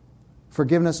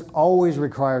 Forgiveness always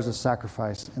requires a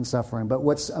sacrifice and suffering. But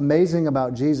what's amazing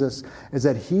about Jesus is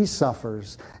that he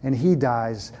suffers and he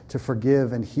dies to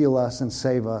forgive and heal us and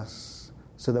save us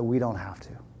so that we don't have to.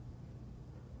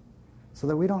 So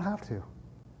that we don't have to.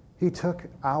 He took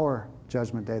our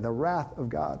judgment day. The wrath of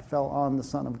God fell on the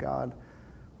Son of God.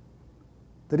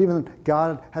 That even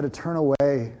God had to turn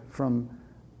away from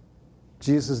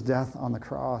Jesus' death on the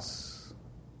cross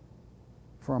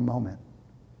for a moment.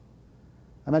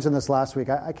 I mentioned this last week.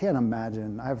 I can't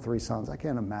imagine. I have 3 sons. I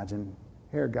can't imagine.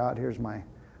 Here, God, here's my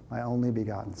only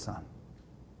begotten son.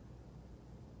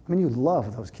 I mean, you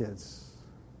love those kids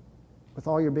with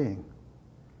all your being.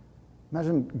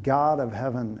 Imagine God of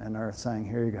heaven and earth saying,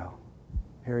 here you go.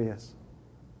 Here he is.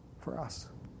 For us.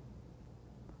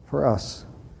 For us.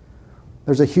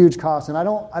 There's a huge cost. And I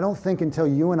don't think until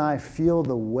you and I feel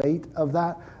the weight of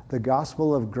that, the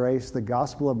gospel of grace, the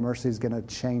gospel of mercy is going to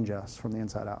change us from the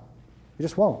inside out. It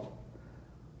just won't.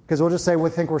 Because we'll just say we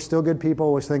think we're still good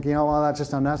people. We think, well, that's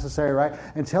just unnecessary, right?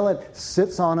 Until it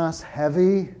sits on us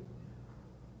heavy,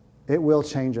 it will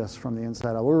change us from the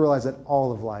inside out. We'll realize that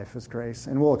all of life is grace.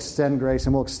 And we'll extend grace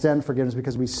and we'll extend forgiveness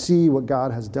because we see what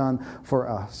God has done for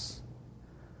us.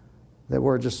 That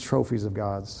we're just trophies of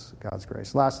God's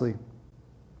grace. Lastly,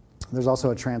 there's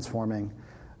also a transforming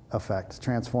effect.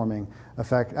 Transforming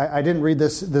effect. I didn't read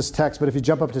this text, but if you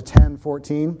jump up to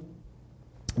 10:14,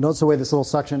 notice the way this little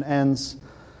section ends.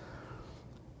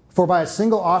 For by a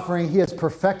single offering he has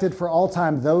perfected for all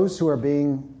time those who are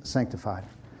being sanctified.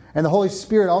 And the Holy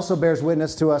Spirit also bears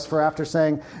witness to us, for after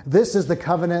saying, this is the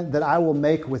covenant that I will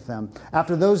make with them.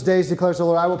 After those days, declares the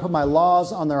Lord, I will put my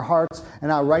laws on their hearts,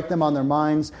 and I'll write them on their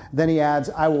minds. Then he adds,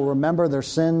 I will remember their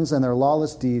sins and their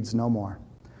lawless deeds no more.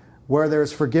 Where there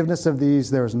is forgiveness of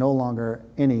these, there is no longer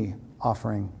any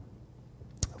offering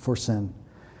for sin.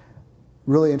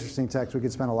 Really interesting text. We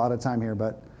could spend a lot of time here,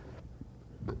 but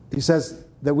he says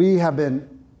that we have been,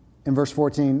 in verse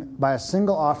 14, by a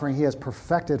single offering he has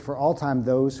perfected for all time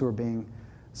those who are being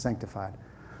sanctified.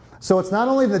 So it's not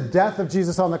only the death of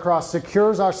Jesus on the cross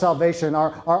secures our salvation,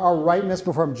 our rightness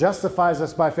before him, justifies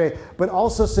us by faith, but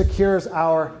also secures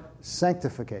our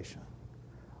sanctification,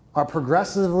 our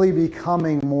progressively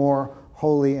becoming more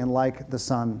holy and like the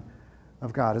Son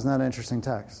of God. Isn't that an interesting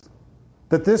text?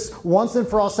 That this once and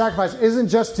for all sacrifice isn't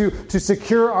just to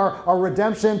secure our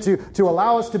redemption, to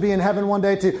allow us to be in heaven one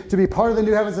day, to be part of the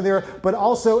new heavens and the earth, but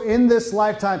also in this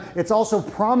lifetime, it's also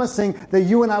promising that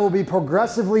you and I will be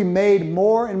progressively made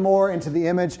more and more into the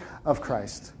image of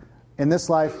Christ in this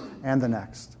life and the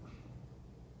next.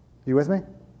 You with me?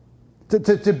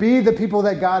 To be the people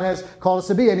that God has called us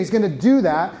to be. And he's going to do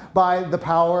that by the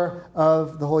power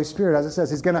of the Holy Spirit. As it says,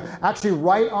 he's going to actually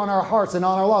write on our hearts and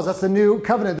on our laws. That's the new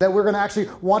covenant, that we're going to actually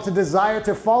want to desire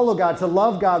to follow God, to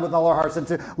love God with all our hearts, and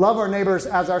to love our neighbors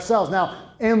as ourselves. Now,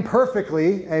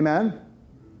 imperfectly, amen,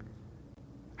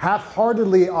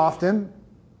 half-heartedly often.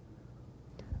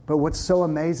 But what's so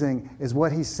amazing is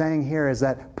what he's saying here is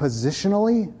that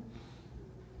positionally,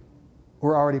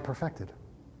 we're already perfected.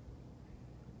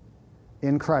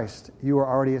 In Christ, you are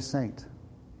already a saint.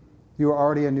 You are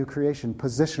already a new creation,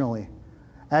 positionally.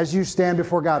 as you stand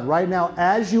before God right now,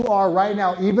 as you are right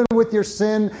now, even with your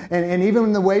sin and even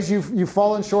in the ways you've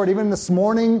fallen short, even this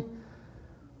morning,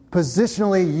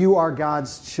 positionally, you are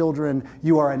God's children.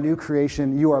 You are a new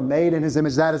creation. You are made in His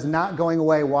image. That is not going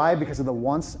away. Why? Because of the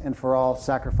once and for all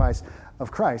sacrifice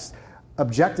of Christ.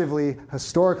 Objectively,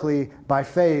 historically, by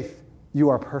faith, you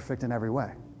are perfect in every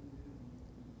way.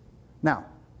 Now,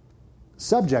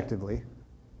 subjectively,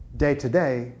 day to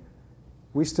day,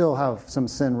 we still have some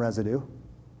sin residue.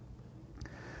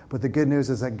 But the good news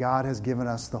is that God has given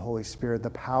us the Holy Spirit, the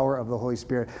power of the Holy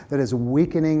Spirit that is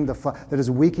weakening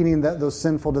those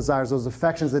sinful desires, those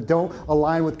affections that don't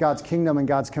align with God's kingdom and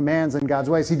God's commands and God's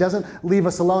ways. He doesn't leave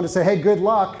us alone to say, hey, good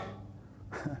luck.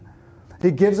 He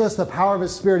gives us the power of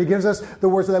His Spirit. He gives us the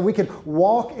words so that we can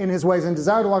walk in His ways and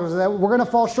desire to walk in His ways. We're going to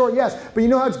fall short, yes. But you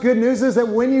know how it's good news is that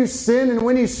when you sin and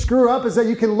when you screw up is that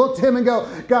you can look to Him and go,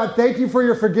 God, thank you for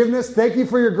your forgiveness. Thank you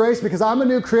for your grace because I'm a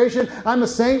new creation. I'm a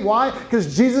saint. Why?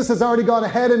 Because Jesus has already gone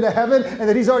ahead into heaven and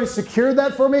that He's already secured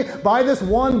that for me by this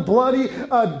one bloody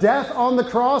death on the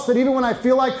cross, that even when I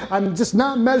feel like I'm just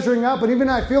not measuring up, and even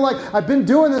I feel like I've been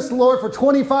doing this, Lord, for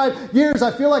 25 years,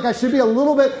 I feel like I should be a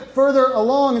little bit further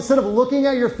along. Instead of looking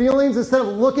at your feelings, instead of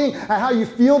looking at how you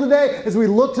feel today, as we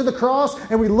look to the cross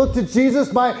and we look to Jesus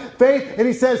by faith, and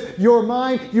He says, you're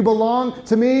mine, you belong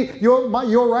to me, your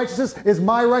righteousness is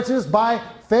my righteousness by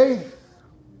faith.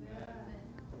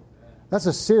 That's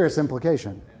a serious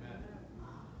implication.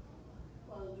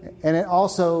 And it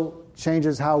also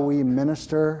changes how we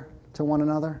minister to one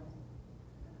another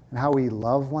and how we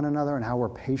love one another and how we're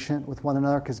patient with one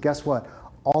another. Because guess what?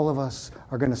 All of us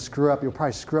are going to screw up. You'll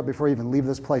probably screw up before you even leave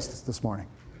this place this morning.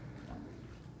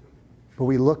 But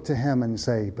we look to Him and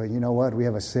say, but you know what? We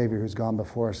have a Savior who's gone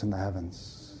before us in the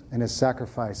heavens. And His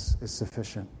sacrifice is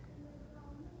sufficient.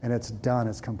 And it's done.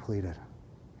 It's completed.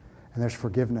 And there's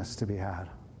forgiveness to be had.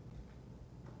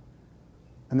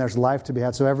 And there's life to be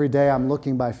had. So every day I'm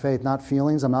looking by faith, not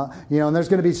feelings. I'm not, and there's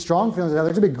going to be strong feelings. There's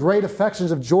going to be great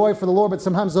affections of joy for the Lord. But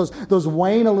sometimes those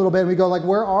wane a little bit. And we go like,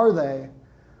 where are they?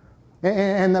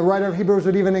 And the writer of Hebrews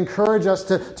would even encourage us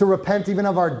to repent even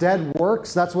of our dead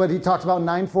works. That's what he talks about in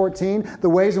 9:14. The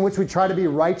ways in which we try to be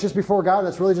righteous before God.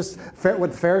 That's really just what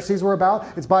the Pharisees were about.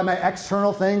 It's by my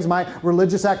external things, my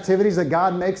religious activities that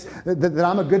God makes, that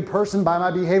I'm a good person by my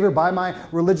behavior, by my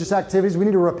religious activities. We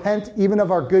need to repent even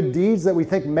of our good deeds that we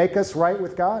think make us right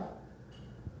with God.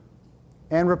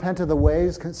 And repent of the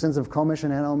ways, sins of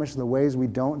commission and omission, the ways we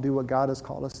don't do what God has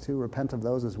called us to. Repent of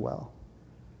those as well.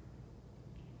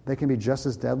 They can be just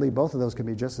as deadly. Both of those can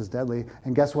be just as deadly.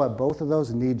 And guess what? Both of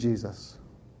those need Jesus.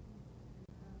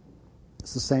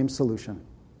 It's the same solution.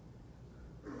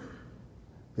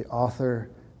 The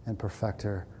author and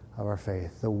perfecter of our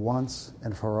faith. The once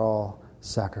and for all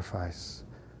sacrifice.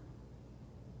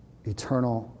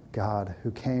 Eternal God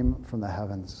who came from the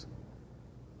heavens.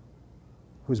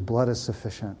 Whose blood is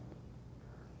sufficient.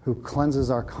 Who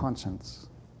cleanses our conscience.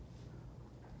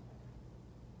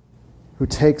 Who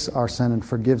takes our sin and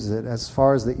forgives it as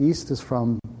far as the east is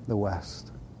from the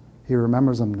west. He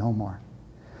remembers them no more.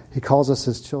 He calls us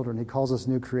His children. He calls us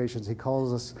new creations. He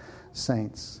calls us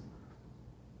saints.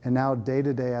 And now, day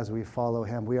to day, as we follow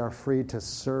Him, we are free to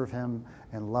serve Him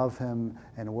and love Him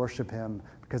and worship Him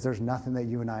because there's nothing that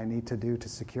you and I need to do to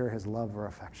secure His love or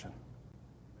affection.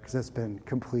 Because it's been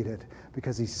completed.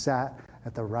 Because He sat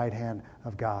at the right hand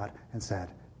of God and said,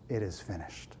 it is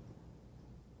finished.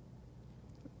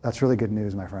 That's really good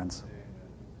news, my friends.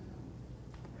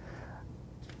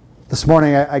 This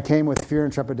morning, I came with fear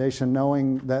and trepidation,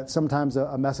 knowing that sometimes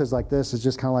a message like this is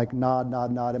just kind of like nod,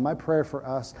 nod, nod. And my prayer for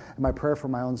us, and my prayer for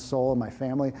my own soul and my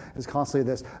family is constantly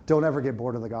this: don't ever get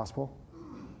bored of the gospel.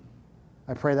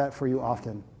 I pray that for you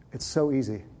often. It's so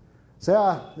easy. Say,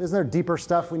 isn't there deeper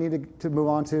stuff we need to move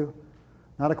on to?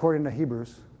 Not according to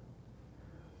Hebrews.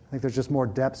 I think there's just more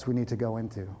depths we need to go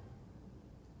into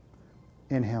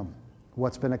in Him.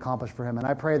 What's been accomplished for Him. And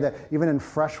I pray that even in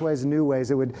fresh ways, new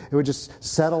ways, it would just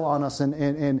settle on us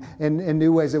in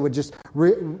new ways. It would just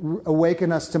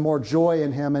awaken us to more joy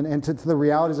in Him and to the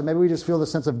realities that maybe we just feel the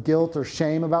sense of guilt or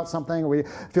shame about something, or we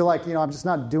feel like, I'm just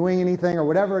not doing anything or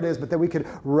whatever it is, but that we could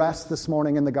rest this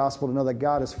morning in the gospel to know that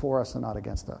God is for us and not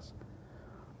against us.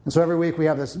 And so every week we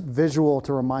have this visual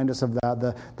to remind us of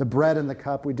that. The bread and the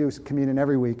cup, we do communion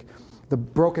every week. The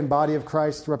broken body of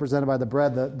Christ represented by the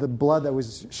bread, the blood that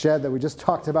was shed that we just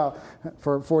talked about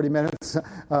for 40 minutes,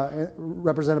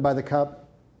 represented by the cup.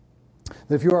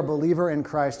 That if you are a believer in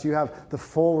Christ, you have the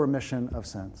full remission of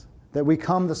sins. That we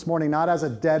come this morning not as a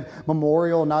dead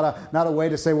memorial, not a way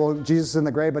to say, well, Jesus is in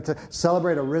the grave, but to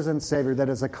celebrate a risen Savior that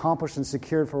has accomplished and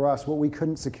secured for us what we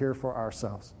couldn't secure for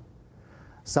ourselves.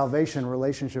 salvation,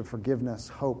 relationship, forgiveness,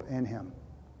 hope in him.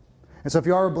 And so if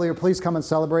you are a believer, please come and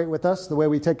celebrate with us the way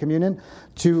we take communion.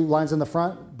 2 lines in the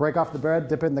front, break off the bread,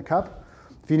 dip it in the cup.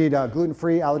 If you need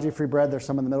gluten-free, allergy-free bread, there's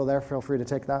some in the middle there. Feel free to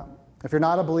take that. If you're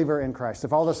not a believer in Christ,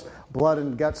 if all this blood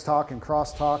and guts talk and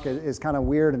cross talk is kind of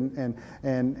weird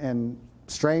and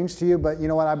strange to you, but you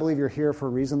know what? I believe you're here for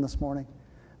a reason this morning.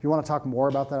 If you want to talk more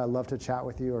about that, I'd love to chat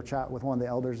with you or chat with one of the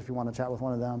elders if you want to chat with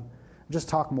one of them. Just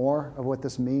talk more of what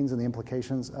this means and the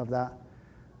implications of that.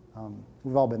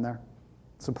 We've all been there.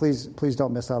 So please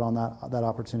don't miss out on that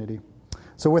opportunity.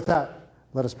 So with that,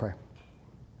 let us pray.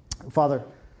 Father,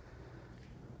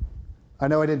 I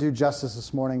know I didn't do justice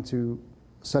this morning to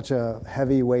such a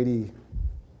heavy, weighty,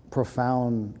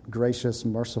 profound, gracious,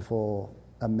 merciful,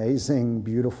 amazing,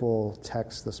 beautiful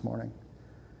text this morning.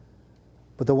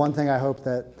 But the one thing I hope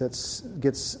that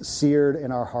gets seared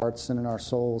in our hearts and in our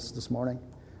souls this morning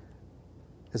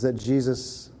is that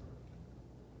Jesus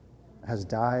has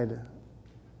died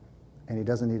and he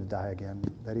doesn't need to die again.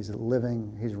 That he's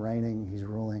living, he's reigning, he's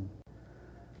ruling.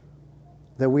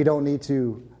 That we don't need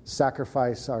to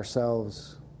sacrifice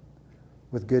ourselves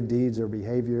with good deeds or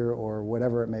behavior or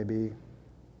whatever it may be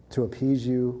to appease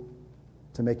you,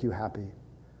 to make you happy.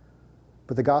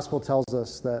 But the gospel tells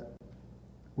us that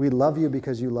we love you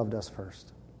because you loved us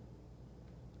first.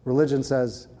 Religion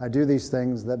says, I do these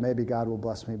things that maybe God will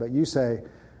bless me. But you say,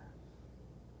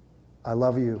 I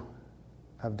love you.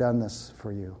 I've done this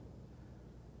for you.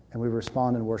 And we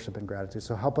respond in worship and gratitude.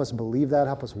 So help us believe that.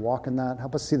 Help us walk in that.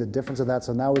 Help us see the difference of that.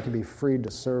 So now we can be freed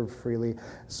to serve freely,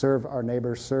 serve our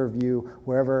neighbors, serve you,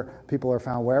 wherever people are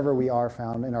found, wherever we are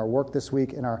found, in our work this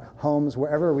week, in our homes,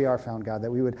 wherever we are found, God,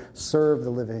 that we would serve the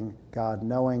living God,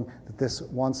 knowing that this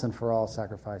once and for all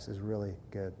sacrifice is really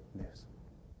good news.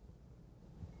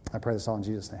 I pray this all in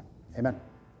Jesus' name. Amen.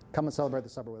 Come and celebrate the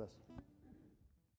supper with us.